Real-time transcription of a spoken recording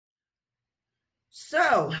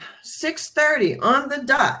So 6:30 on the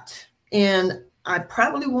dot, and I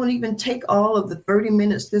probably won't even take all of the 30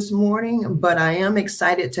 minutes this morning, but I am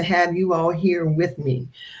excited to have you all here with me.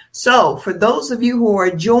 So for those of you who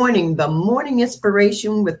are joining the Morning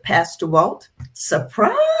Inspiration with Pastor Walt,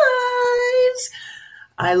 surprise!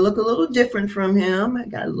 I look a little different from him. I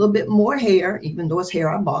got a little bit more hair, even though it's hair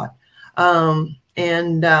I bought,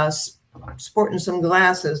 and sporting some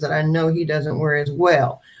glasses that I know he doesn't wear as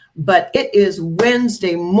well. But it is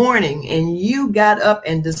Wednesday morning and you got up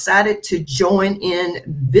and decided to join in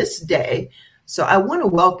this day. So I want to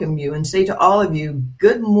welcome you and say to all of you,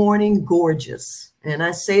 good morning, gorgeous. And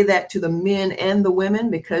I say that to the men and the women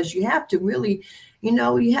because you have to really,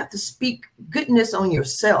 you have to speak goodness on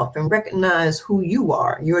yourself and recognize who you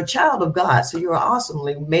are. You're a child of God. So you're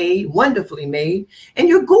awesomely made, wonderfully made, and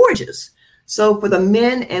you're gorgeous. So for the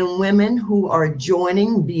men and women who are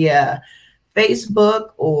joining via Facebook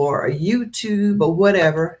or YouTube or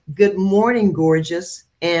whatever, good morning, gorgeous,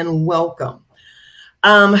 and welcome.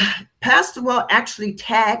 Pastor Well actually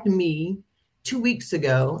tagged me 2 weeks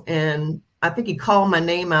ago, and I think he called my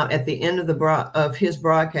name out at the end of his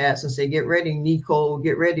broadcast and said, "Get ready, Nicole,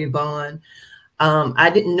 get ready, Vaughn." I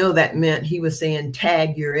didn't know that meant he was saying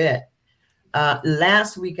tag you're it.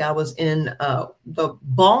 Last week I was in the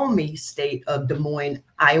balmy state of Des Moines,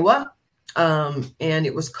 Iowa. And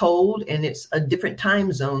it was cold and it's a different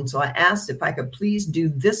time zone. So I asked if I could please do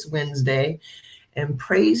this Wednesday, and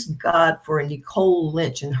praise God for Nicole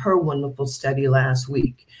Lynch and her wonderful study last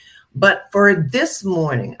week. But for this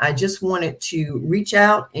morning, I just wanted to reach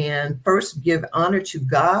out and first give honor to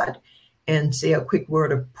God and say a quick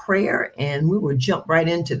word of prayer, and we will jump right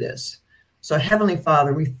into this. So Heavenly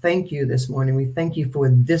Father, we thank you this morning. We thank you for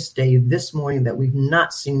this day, this morning that we've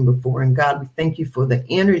not seen before. And God, we thank you for the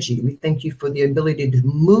energy. We thank you for the ability to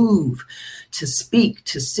move, to speak,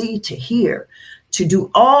 to see, to hear, to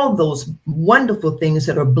do all those wonderful things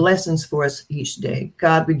that are blessings for us each day.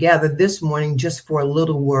 God, we gather this morning just for a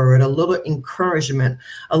little word, a little encouragement,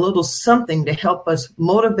 a little something to help us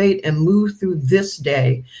motivate and move through this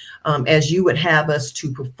day as you would have us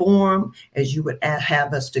to perform, as you would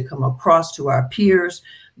have us to come across to our peers.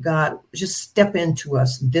 God, just step into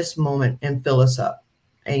us this moment and fill us up.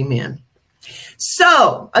 Amen.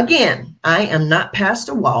 So again, I am not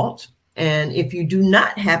Pastor Walt. And if you do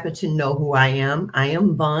not happen to know who I am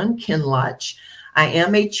Vaughn Kinloch. I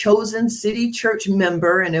am a chosen city church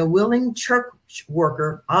member and a willing church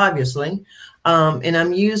worker, obviously. And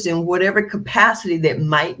I'm used in whatever capacity that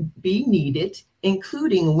might be needed,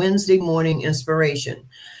 including Wednesday morning inspiration.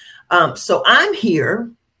 So I'm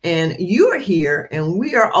here and you're here, and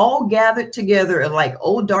we are all gathered together at like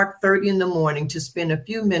old dark 30 in the morning to spend a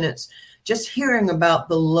few minutes just hearing about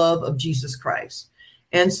the love of Jesus Christ.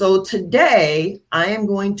 And so today I am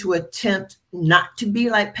going to attempt not to be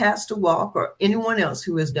like Pastor Walk or anyone else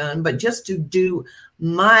who has done, but just to do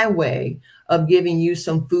my way of giving you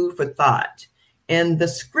some food for thought. And the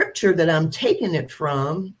scripture that I'm taking it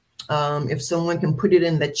from, if someone can put it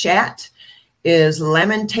in the chat, is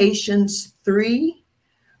Lamentations 3,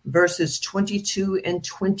 verses 22 and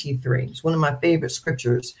 23. It's one of my favorite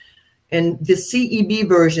scriptures. And the CEB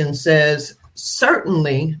version says,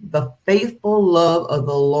 "Certainly the faithful love of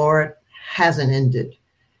the Lord hasn't ended.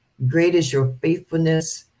 Great is your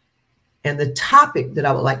faithfulness." And the topic that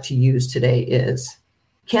I would like to use today is,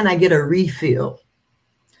 can I get a refill?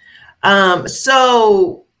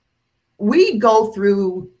 So I go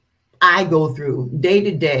through day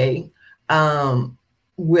to day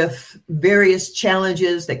with various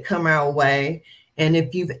challenges that come our way. And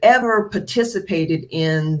if you've ever participated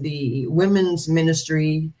in the women's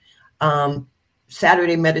ministry,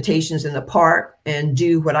 Saturday meditations in the park, and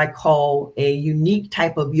do what I call a unique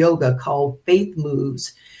type of yoga called faith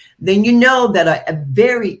moves, then you know that a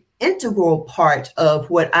very integral part of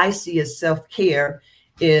what I see as self-care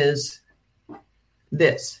is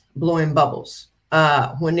this, blowing bubbles.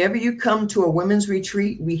 Whenever you come to a women's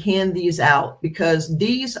retreat, we hand these out because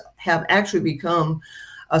these have actually become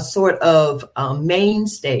a sort of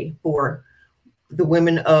mainstay for the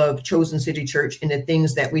women of Chosen City Church and the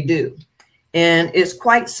things that we do. And it's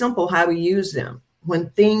quite simple how we use them. When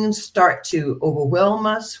things start to overwhelm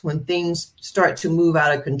us, when things start to move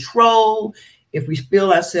out of control, if we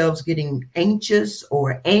feel ourselves getting anxious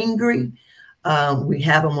or angry, we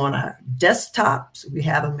have them on our desktops, we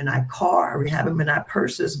have them in our car, we have them in our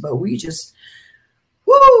purses, but we just,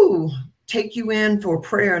 take you in for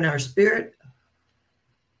prayer in our spirit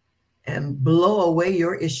and blow away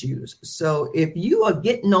your issues. So if you are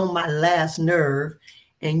getting on my last nerve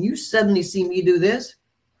and you suddenly see me do this,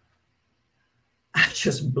 I've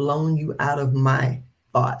just blown you out of my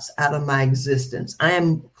thoughts out of my existence. I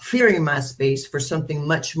am clearing my space for something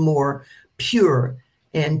much more pure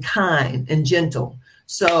and kind and gentle.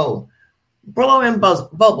 So blowing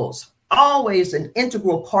bubbles, always an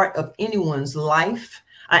integral part of anyone's life.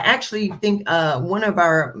 I actually think one of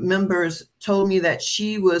our members told me that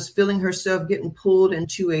she was feeling herself getting pulled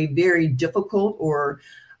into a very difficult or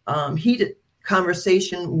heated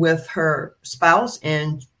conversation with her spouse,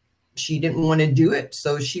 and she didn't want to do it.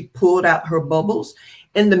 So she pulled out her bubbles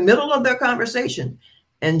in the middle of their conversation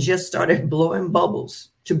and just started blowing bubbles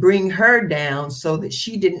to bring her down so that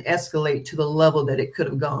she didn't escalate to the level that it could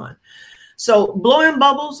have gone. So blowing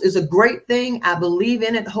bubbles is a great thing. I believe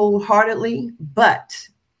in it wholeheartedly, but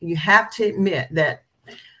you have to admit that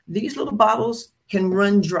these little bottles can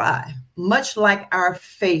run dry, much like our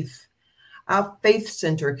faith. Our faith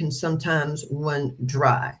center can sometimes run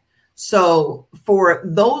dry. So for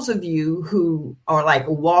those of you who are like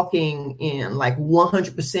walking in like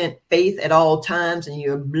 100% faith at all times, and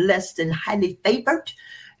you're blessed and highly favored,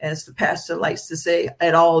 as the pastor likes to say,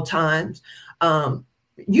 at all times,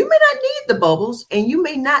 you may not need the bubbles and you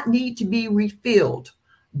may not need to be refilled.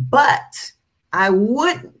 But I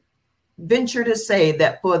would venture to say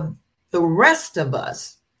that for the rest of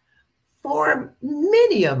us, for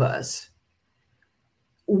many of us,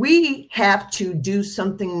 we have to do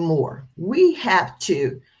something more. We have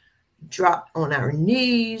to drop on our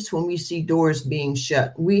knees when we see doors being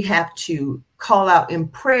shut. We have to call out in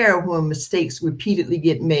prayer when mistakes repeatedly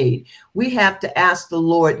get made. We have to ask the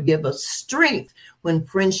Lord to give us strength when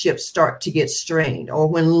friendships start to get strained, or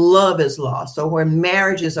when love is lost, or when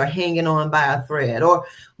marriages are hanging on by a thread, or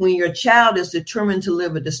when your child is determined to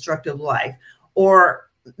live a destructive life, or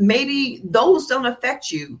maybe those don't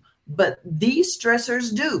affect you, but these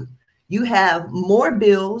stressors do. You have more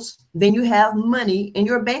bills than you have money in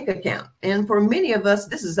your bank account. And for many of us,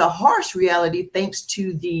 this is a harsh reality thanks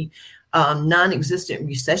to the non-existent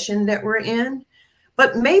recession that we're in.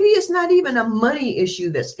 But maybe it's not even a money issue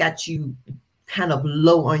that's got you kind of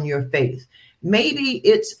low on your faith. Maybe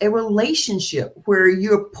it's a relationship where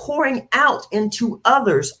you're pouring out into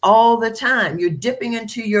others all the time. You're dipping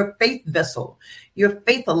into your faith vessel, your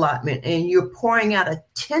faith allotment, and you're pouring out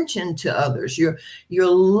attention to others. You're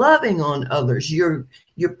loving on others. You're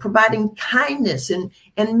providing kindness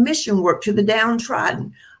and mission work to the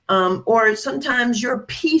downtrodden. Or sometimes your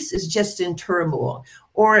peace is just in turmoil,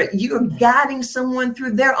 or you're guiding someone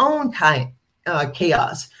through their own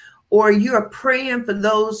chaos. Or you're praying for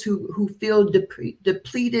those who feel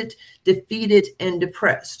depleted, defeated, and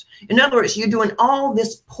depressed. In other words, you're doing all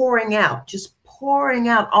this pouring out, just pouring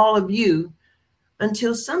out all of you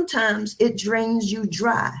until sometimes it drains you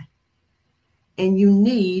dry and you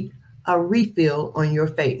need a refill on your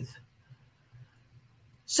faith.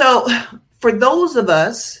 So for those of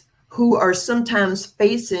us who are sometimes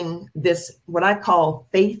facing this, what I call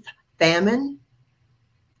faith famine,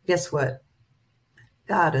 guess what?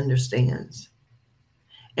 God understands.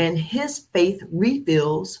 And his faith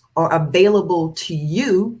refills are available to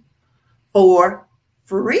you for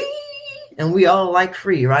free. And we all like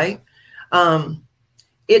free, right?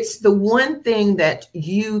 It's the one thing that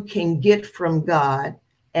you can get from God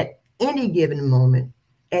at any given moment,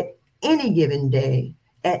 at any given day,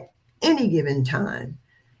 at any given time.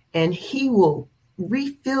 And he will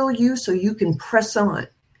refill you so you can press on.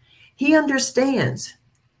 He understands.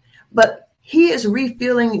 But he is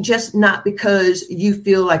refilling just not because you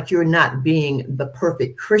feel like you're not being the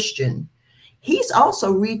perfect Christian. He's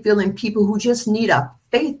also refilling people who just need a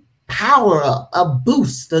faith power up, a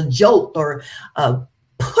boost, a jolt, or a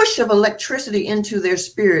push of electricity into their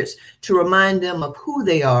spirits to remind them of who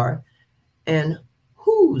they are and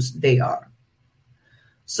whose they are.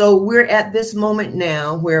 So we're at this moment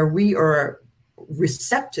now where we are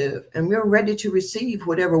receptive and we're ready to receive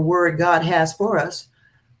whatever word God has for us.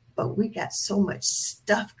 But we got so much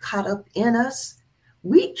stuff caught up in us,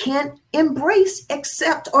 we can't embrace,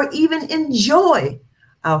 accept, or even enjoy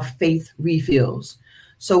our faith refills.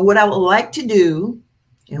 So what I would like to do,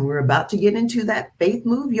 and we're about to get into that faith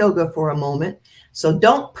move yoga for a moment, so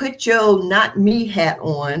don't put your not me hat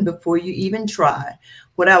on before you even try.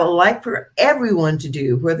 What I would like for everyone to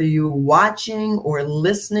do, whether you're watching or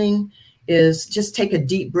listening, is just take a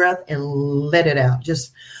deep breath and let it out.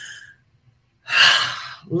 Just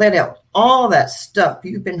let out all that stuff.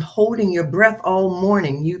 You've been holding your breath all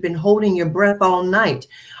morning. You've been holding your breath all night,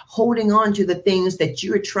 holding on to the things that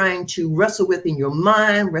you're trying to wrestle with in your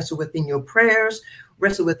mind, wrestle with in your prayers,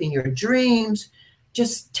 wrestle with in your dreams.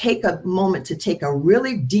 Just take a moment to take a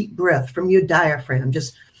really deep breath from your diaphragm.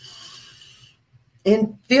 Just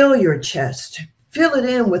and fill your chest. Fill it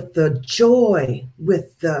in with the joy,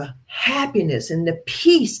 with the happiness and the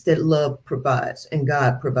peace that love provides and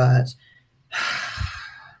God provides.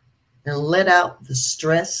 And let out the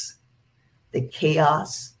stress, the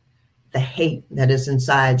chaos, the hate that is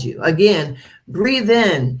inside you. Again, breathe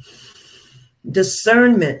in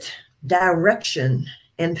discernment, direction,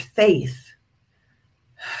 and faith.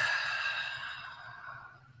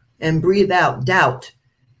 And breathe out doubt,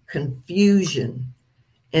 confusion,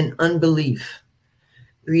 and unbelief.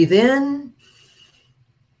 Breathe in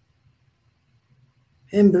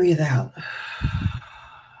and breathe out.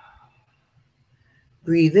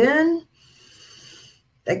 Breathe in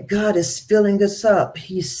that God is filling us up.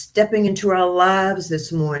 He's stepping into our lives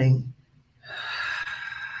this morning.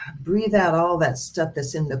 Breathe out all that stuff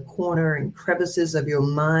that's in the corner and crevices of your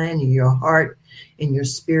mind and your heart and your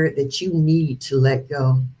spirit that you need to let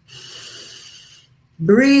go.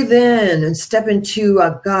 Breathe in and step into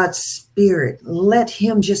God's spirit. Let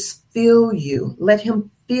him just fill you. Let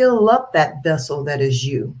him fill up that vessel that is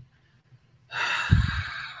you.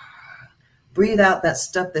 Breathe out that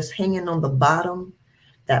stuff that's hanging on the bottom,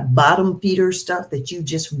 that bottom feeder stuff that you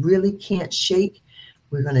just really can't shake.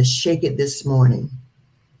 We're going to shake it this morning.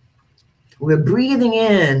 We're breathing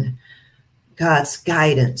in God's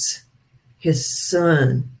guidance, his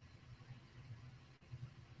son,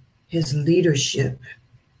 his leadership,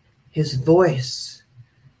 his voice.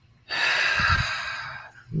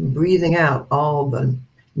 Breathing out all the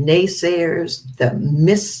naysayers, the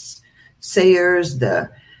missayers, the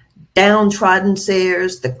downtrodden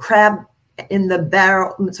sayers, the crab in the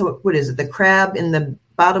barrel. So what is it? The crab in the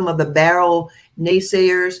bottom of the barrel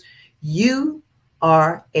naysayers. You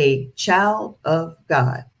are a child of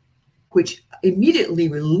God, which immediately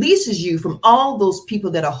releases you from all those people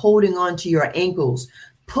that are holding on to your ankles,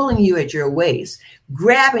 pulling you at your waist,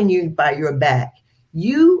 grabbing you by your back.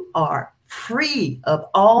 You are free of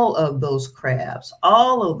all of those crabs,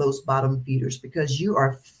 all of those bottom feeders, because you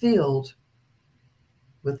are filled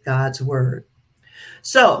with God's word.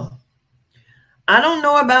 So I don't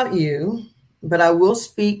know about you, but I will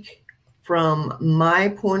speak from my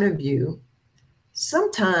point of view.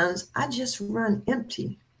 Sometimes I just run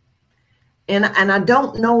empty, and I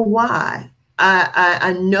don't know why.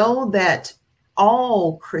 I know that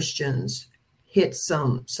all Christians hit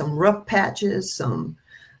some rough patches, some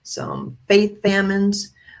faith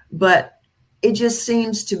famines, but it just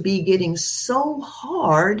seems to be getting so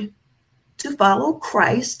hard to follow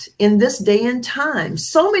Christ in this day and time.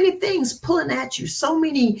 So many things pulling at you, so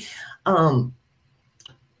many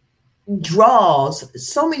draws,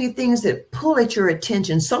 so many things that pull at your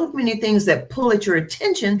attention, so many things that pull at your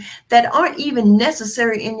attention that aren't even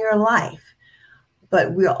necessary in your life.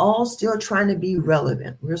 But we're all still trying to be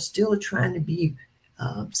relevant. We're still trying to be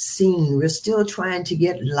seen. We're still trying to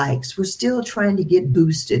get likes. We're still trying to get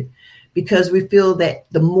boosted because we feel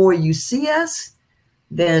that the more you see us,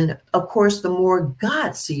 then of course, the more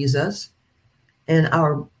God sees us and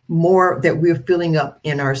our more that we're filling up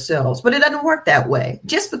in ourselves. But it doesn't work that way.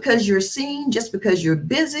 Just because you're seen, just because you're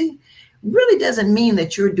busy, really doesn't mean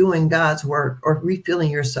that you're doing God's work or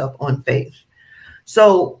refilling yourself on faith.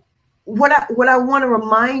 So what I want to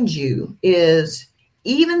remind you is,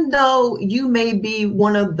 even though you may be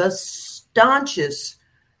one of the staunchest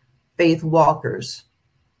faith walkers,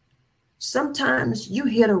 sometimes you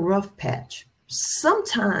hit a rough patch.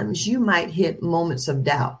 Sometimes you might hit moments of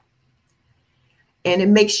doubt. And it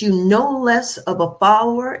makes you no less of a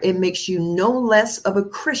follower. It makes you no less of a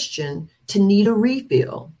Christian to need a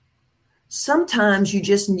refill. Sometimes you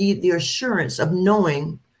just need the assurance of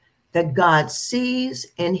knowing that God sees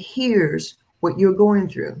and hears what you're going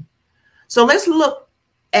through. So let's look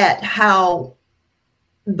at how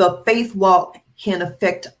the faith walk can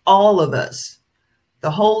affect all of us,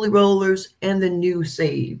 the holy rollers and the newly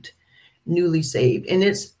saved. And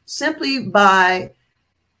it's simply by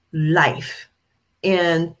life.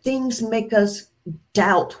 And things make us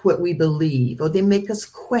doubt what we believe, or they make us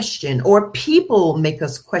question, or people make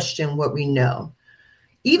us question what we know.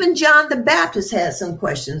 Even John the Baptist had some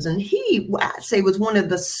questions, and he, I'd say, was one of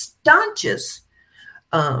the staunchest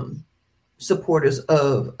supporters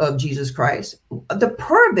of Jesus Christ, the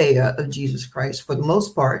purveyor of Jesus Christ for the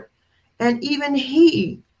most part. And even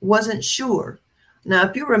he wasn't sure. Now,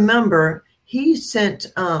 if you remember, he sent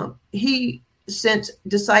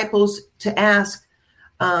disciples to ask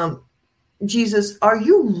Jesus, are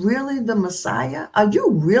you really the Messiah? Are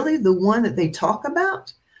you really the one that they talk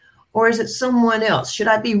about? Or is it someone else? Should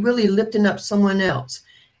I be really lifting up someone else?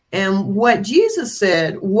 And what Jesus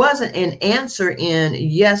said wasn't an answer in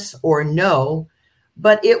yes or no,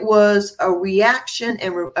 but it was a reaction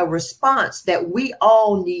and a response that we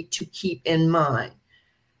all need to keep in mind.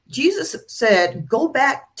 Jesus said, go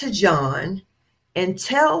back to John and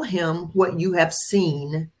tell him what you have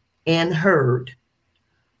seen and heard.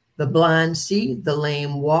 The blind see, the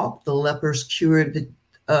lame walk, the lepers cured,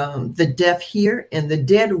 the deaf hear, and the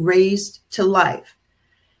dead raised to life.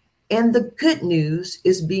 And the good news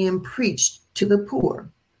is being preached to the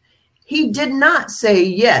poor. He did not say,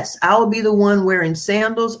 yes, I will be the one wearing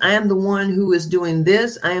sandals. I am the one who is doing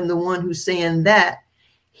this. I am the one who's saying that.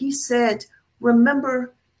 He said,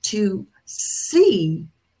 remember to see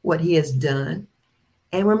what he has done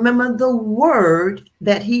and remember the word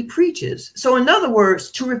that he preaches. So in other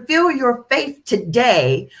words, to refill your faith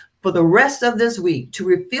today for the rest of this week, to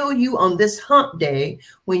refill you on this hump day,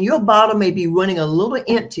 when your bottle may be running a little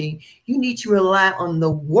empty, you need to rely on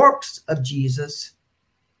the works of Jesus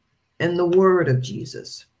and the word of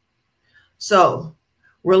Jesus. So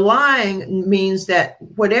relying means that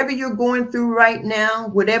whatever you're going through right now,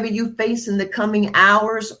 whatever you face in the coming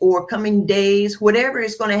hours or coming days, whatever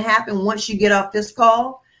is going to happen once you get off this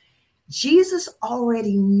call, Jesus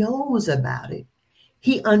already knows about it.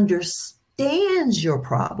 He understands your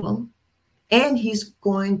problem, and he's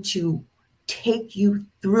going to take you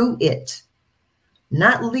through it,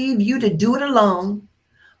 not leave you to do it alone,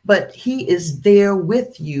 but he is there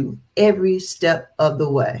with you every step of the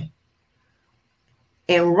way.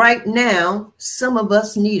 And right now, some of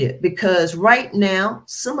us need it, because right now,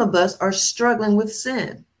 some of us are struggling with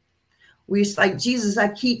sin. We're like, Jesus, I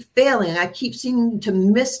keep failing. I keep seeming to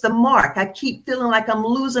miss the mark. I keep feeling like I'm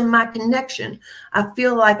losing my connection. I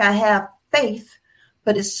feel like I have faith,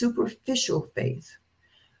 but it's superficial faith.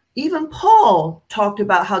 Even Paul talked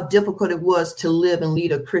about how difficult it was to live and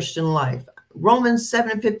lead a Christian life. Romans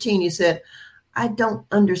 7:15, he said, I don't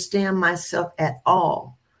understand myself at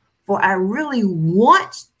all. For I really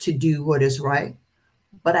want to do what is right,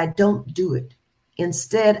 but I don't do it.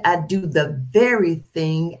 Instead, I do the very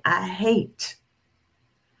thing I hate.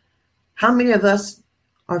 How many of us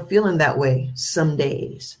are feeling that way some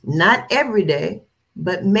days? Not every day,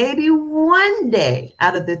 but maybe one day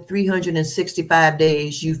out of the 365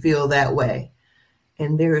 days you feel that way.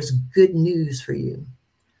 And there is good news for you.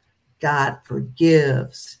 God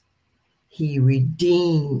forgives. He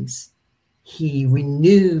redeems. He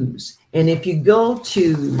renews. And if you go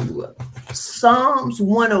to Psalms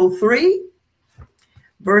 103,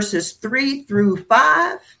 verses 3 through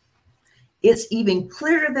 5, it's even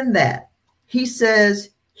clearer than that. He says,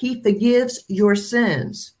 he forgives your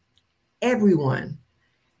sins, everyone.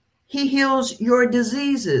 He heals your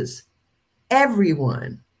diseases,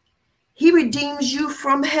 everyone. He redeems you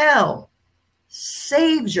from hell,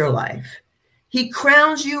 saves your life. He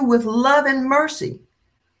crowns you with love and mercy,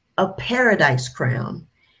 a paradise crown.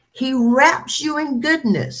 He wraps you in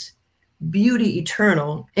goodness, beauty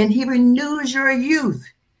eternal, and he renews your youth.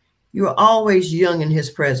 You're always young in his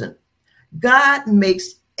presence. God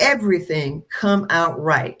makes everything come out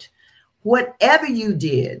right. Whatever you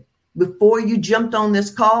did before you jumped on this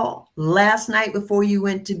call, last night before you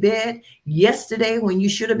went to bed, yesterday when you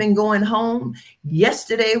should have been going home,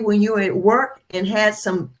 yesterday when you were at work and had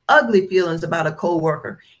some ugly feelings about a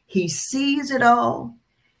coworker, he sees it all.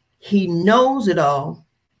 He knows it all,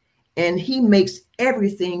 and he makes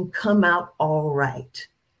everything come out all right.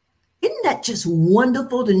 Isn't that just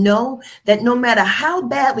wonderful to know that no matter how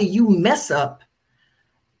badly you mess up,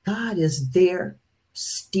 God is there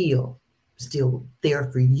still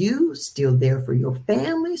there for you, still there for your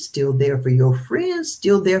family, still there for your friends,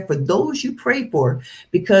 still there for those you pray for,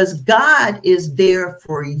 because God is there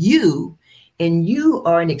for you, and you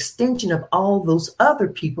are an extension of all those other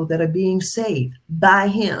people that are being saved by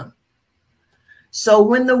him. So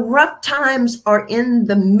when the rough times are in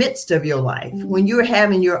the midst of your life, when you're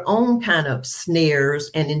having your own kind of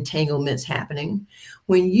snares and entanglements happening,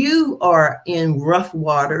 when you are in rough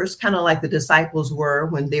waters, kind of like the disciples were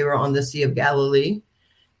when they were on the Sea of Galilee,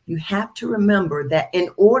 you have to remember that in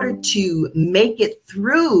order to make it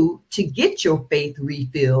through, to get your faith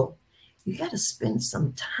refilled, you got to spend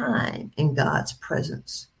some time in God's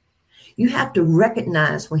presence. You have to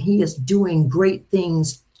recognize when he is doing great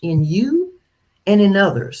things in you and in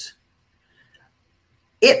others.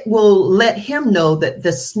 It will let him know that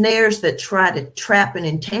the snares that try to trap and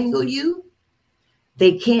entangle you,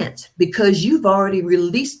 they can't, because you've already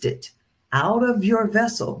released it out of your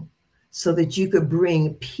vessel so that you could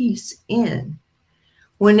bring peace in.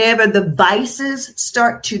 Whenever the vices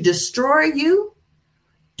start to destroy you,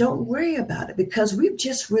 don't worry about it, because we've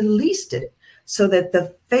just released it so that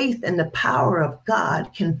the faith and the power of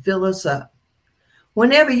God can fill us up.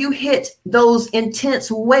 Whenever you hit those intense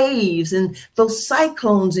waves and those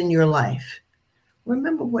cyclones in your life,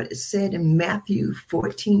 remember what it said in Matthew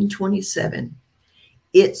 14:27.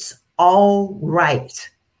 It's all right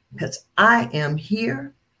because I am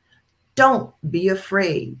here. Don't be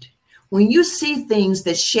afraid. When you see things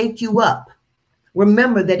that shake you up,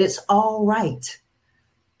 remember that it's all right.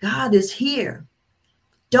 God is here.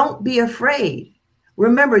 Don't be afraid.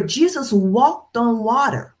 Remember, Jesus walked on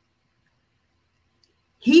water.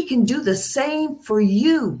 He can do the same for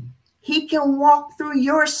you. He can walk through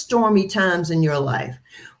your stormy times in your life.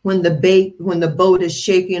 When the boat is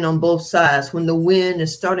shaking on both sides, when the wind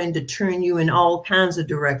is starting to turn you in all kinds of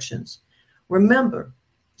directions. Remember,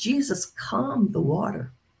 Jesus calmed the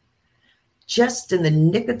water just in the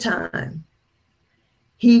nick of time.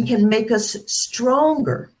 He can make us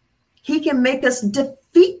stronger. He can make us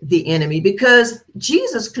defeat the enemy because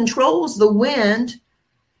Jesus controls the wind.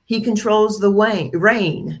 He controls the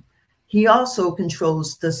rain. He also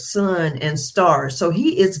controls the sun and stars. So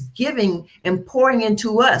he is giving and pouring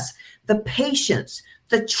into us the patience,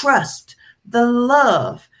 the trust, the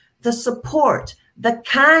love, the support, the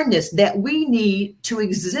kindness that we need to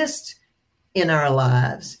exist in our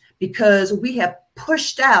lives because we have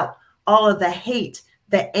pushed out all of the hate,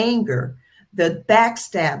 the anger, the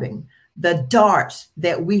backstabbing, the darts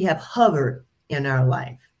that we have hovered in our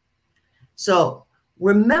life. So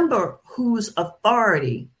remember whose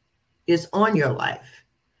authority is on your life,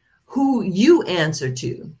 who you answer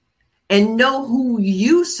to, and know who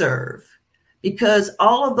you serve, because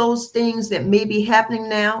all of those things that may be happening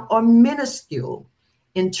now are minuscule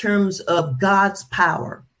in terms of God's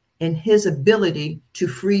power and his ability to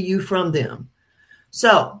free you from them.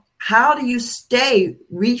 So how do you stay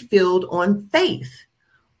refilled on faith?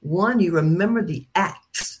 One, you remember the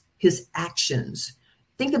acts, his actions.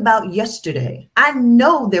 Think about yesterday. I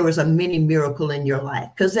know there was a mini miracle in your life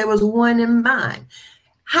because there was one in mine.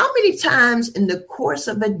 How many times in the course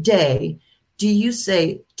of a day do you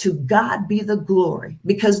say, to God be the glory?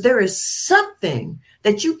 Because there is something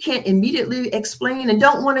that you can't immediately explain and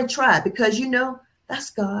don't want to try because you know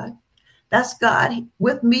that's God. That's God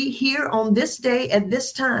with me here on this day at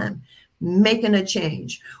this time, making a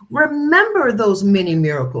change. Remember those many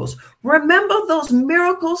miracles. Remember those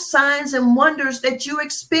miracles, signs, and wonders that you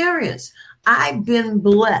experienced. I've been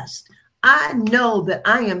blessed. I know that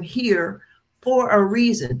I am here for a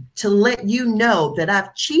reason to let you know that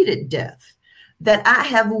I've cheated death, that I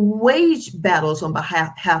have waged battles on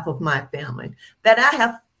behalf of my family, that I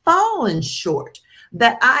have fallen short,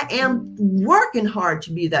 that I am working hard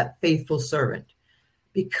to be that faithful servant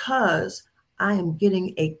because I am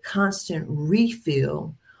getting a constant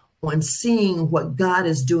refill on seeing what God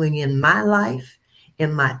is doing in my life,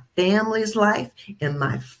 in my family's life, in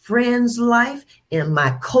my friend's life, in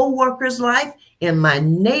my co-worker's life, in my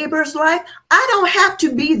neighbor's life. I don't have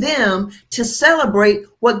to be them to celebrate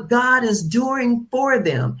what God is doing for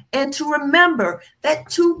them and to remember that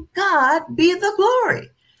to God be the glory,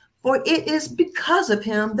 for it is because of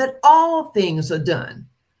him that all things are done.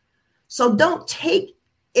 So don't take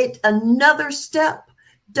it another step.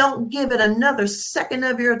 Don't give it another second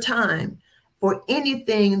of your time for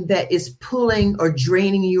anything that is pulling or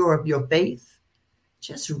draining you of your faith.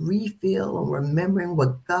 Just refill on remembering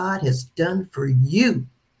what God has done for you.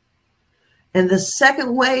 And the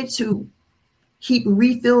second way to keep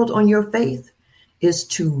refilled on your faith is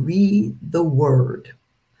to read the word.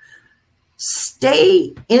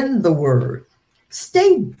 Stay in the word.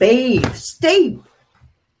 Stay bathed. Stay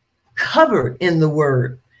covered in the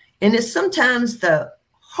word. And it's sometimes the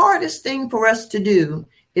hardest thing for us to do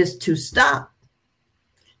is to stop,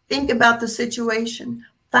 think about the situation,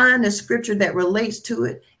 find a scripture that relates to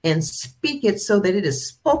it, and speak it so that it is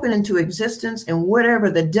spoken into existence, and whatever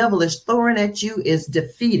the devil is throwing at you is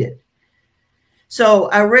defeated. So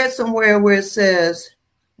I read somewhere where it says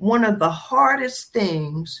one of the hardest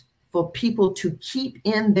things for people to keep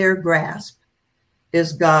in their grasp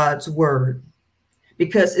is God's word,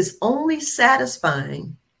 because it's only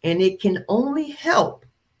satisfying and it can only help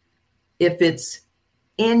if it's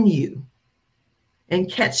in you. And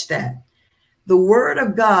catch that. The word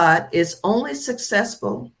of God is only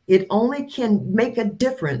successful. It only can make a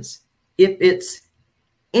difference if it's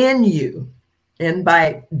in you. And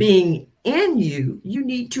by being in you, you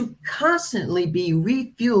need to constantly be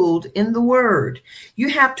refueled in the word. You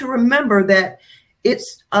have to remember that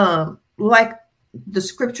it's like the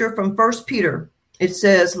scripture from 1 Peter. It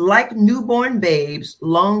says, like newborn babes,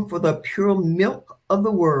 long for the pure milk of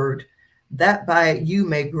the word, that by you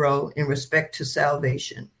may grow in respect to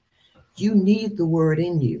salvation. You need the word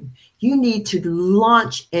in you. You need to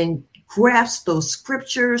launch and grasp those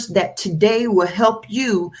scriptures that today will help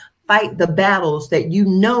you fight the battles that you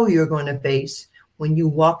know you're going to face when you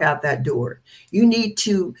walk out that door. You need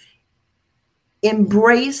to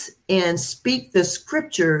embrace and speak the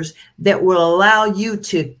scriptures that will allow you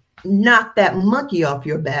to knock that monkey off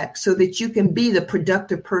your back so that you can be the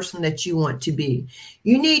productive person that you want to be.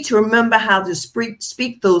 You need to remember how to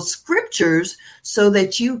speak those scriptures so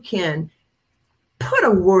that you can put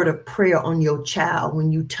a word of prayer on your child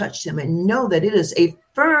when you touch them and know that it is a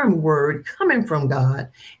firm word coming from God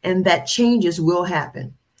and that changes will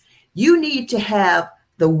happen. You need to have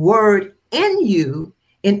the word in you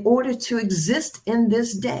in order to exist in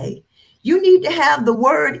this day. You need to have the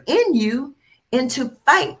word in you and to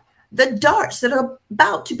fight the darts that are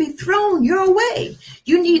about to be thrown your way.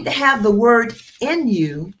 You need to have the word in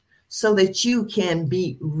you so that you can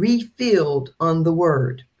be refilled on the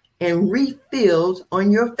word and refilled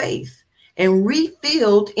on your faith and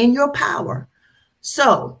refilled in your power.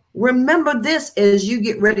 So remember this as you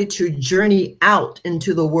get ready to journey out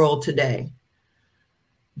into the world today.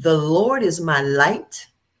 The Lord is my light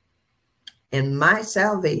and my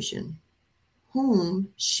salvation. Whom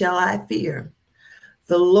shall I fear?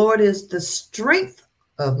 The Lord is the strength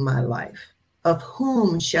of my life. Of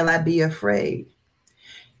whom shall I be afraid?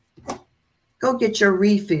 Go get your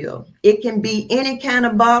refill. It can be any kind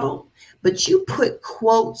of bottle, but you put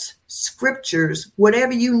quotes, scriptures,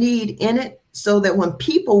 whatever you need in it so that when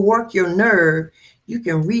people work your nerve, you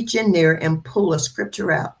can reach in there and pull a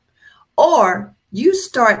scripture out. Or you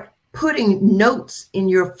start putting notes in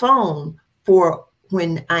your phone for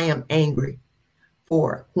when I am angry,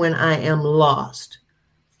 for when I am lost,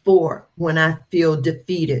 for when I feel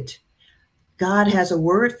defeated. God has a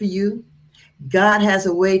word for you. God has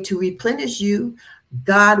a way to replenish you.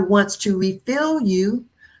 God wants to refill you.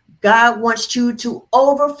 God wants you to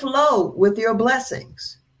overflow with your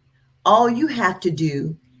blessings. All you have to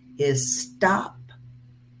do is stop,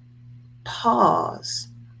 pause,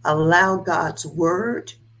 allow God's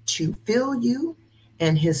word to fill you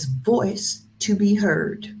and his voice to be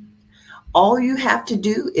heard. All you have to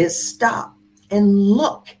do is stop and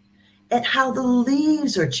look at how the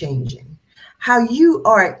leaves are changing, how you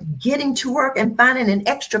are getting to work and finding an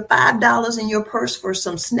extra $5 in your purse for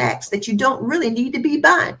some snacks that you don't really need to be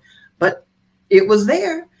buying, but it was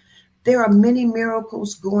there. There are many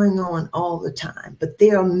miracles going on all the time, but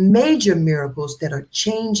there are major miracles that are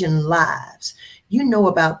changing lives. You know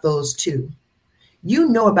about those too. You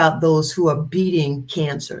know about those who are beating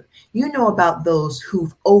cancer. You know about those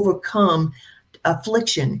who've overcome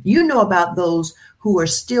affliction. You know about those who are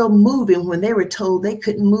still moving when they were told they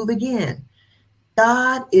couldn't move again.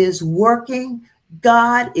 God is working.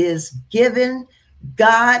 God is giving.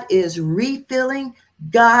 God is refilling.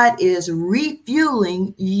 God is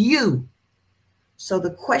refueling you. So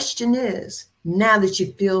the question is, now that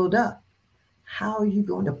you're filled up, how are you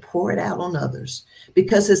going to pour it out on others?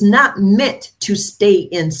 Because it's not meant to stay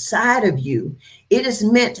inside of you. It is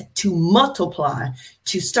meant to multiply,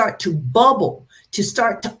 to start to bubble, to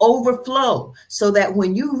start to overflow, so that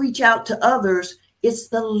when you reach out to others, it's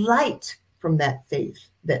the light from that faith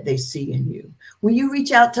that they see in you. When you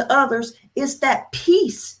reach out to others, it's that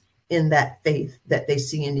peace in that faith that they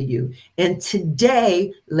see in you. And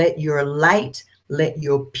today, let your light, let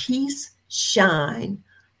your peace shine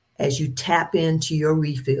as you tap into your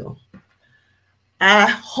refill. I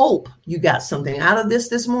hope you got something out of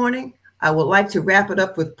this morning. I would like to wrap it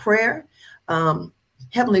up with prayer.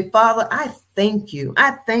 Heavenly Father, I thank you.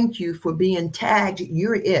 I thank you for being tagged,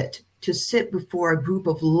 you're it, to sit before a group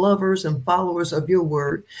of lovers and followers of your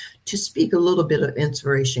word, to speak a little bit of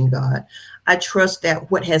inspiration, God. I trust that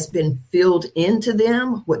what has been filled into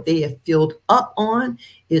them, what they have filled up on,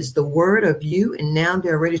 is the word of you. And now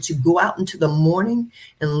they're ready to go out into the morning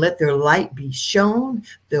and let their light be shown,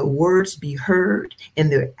 their words be heard,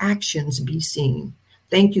 and their actions be seen.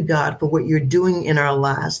 Thank you, God, for what you're doing in our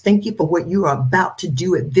lives. Thank you for what you are about to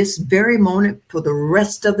do at this very moment for the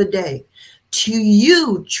rest of the day. To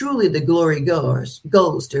you, truly, the glory goes,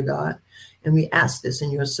 dear God. And we ask this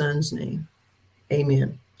in your son's name.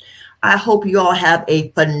 Amen. I hope you all have a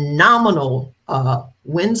phenomenal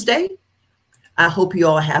Wednesday. I hope you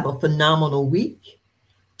all have a phenomenal week.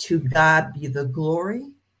 To God be the glory,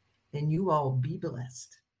 and you all be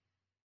blessed.